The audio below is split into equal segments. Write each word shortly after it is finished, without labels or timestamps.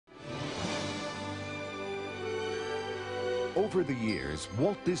Over the years,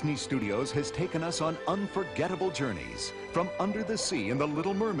 Walt Disney Studios has taken us on unforgettable journeys, from Under the Sea in The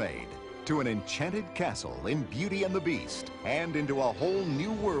Little Mermaid, to an enchanted castle in Beauty and the Beast, and into a whole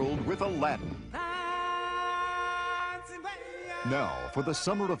new world with Aladdin. Now, for the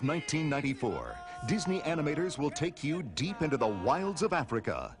summer of 1994, Disney animators will take you deep into the wilds of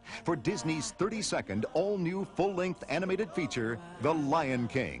Africa for Disney's 32nd all-new full-length animated feature, The Lion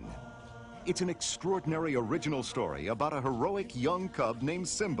King. It's an extraordinary original story about a heroic young cub named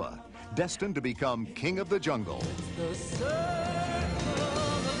Simba, destined to become king of the jungle.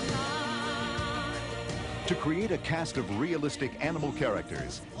 To create a cast of realistic animal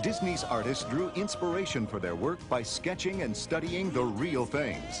characters, Disney's artists drew inspiration for their work by sketching and studying the real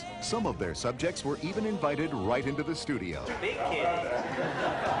things. Some of their subjects were even invited right into the studio. Big kid.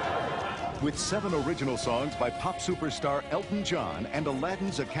 With 7 original songs by pop superstar Elton John and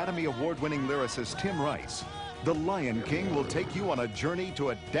Aladdin's Academy Award-winning lyricist Tim Rice, The Lion King will take you on a journey to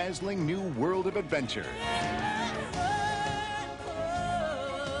a dazzling new world of adventure.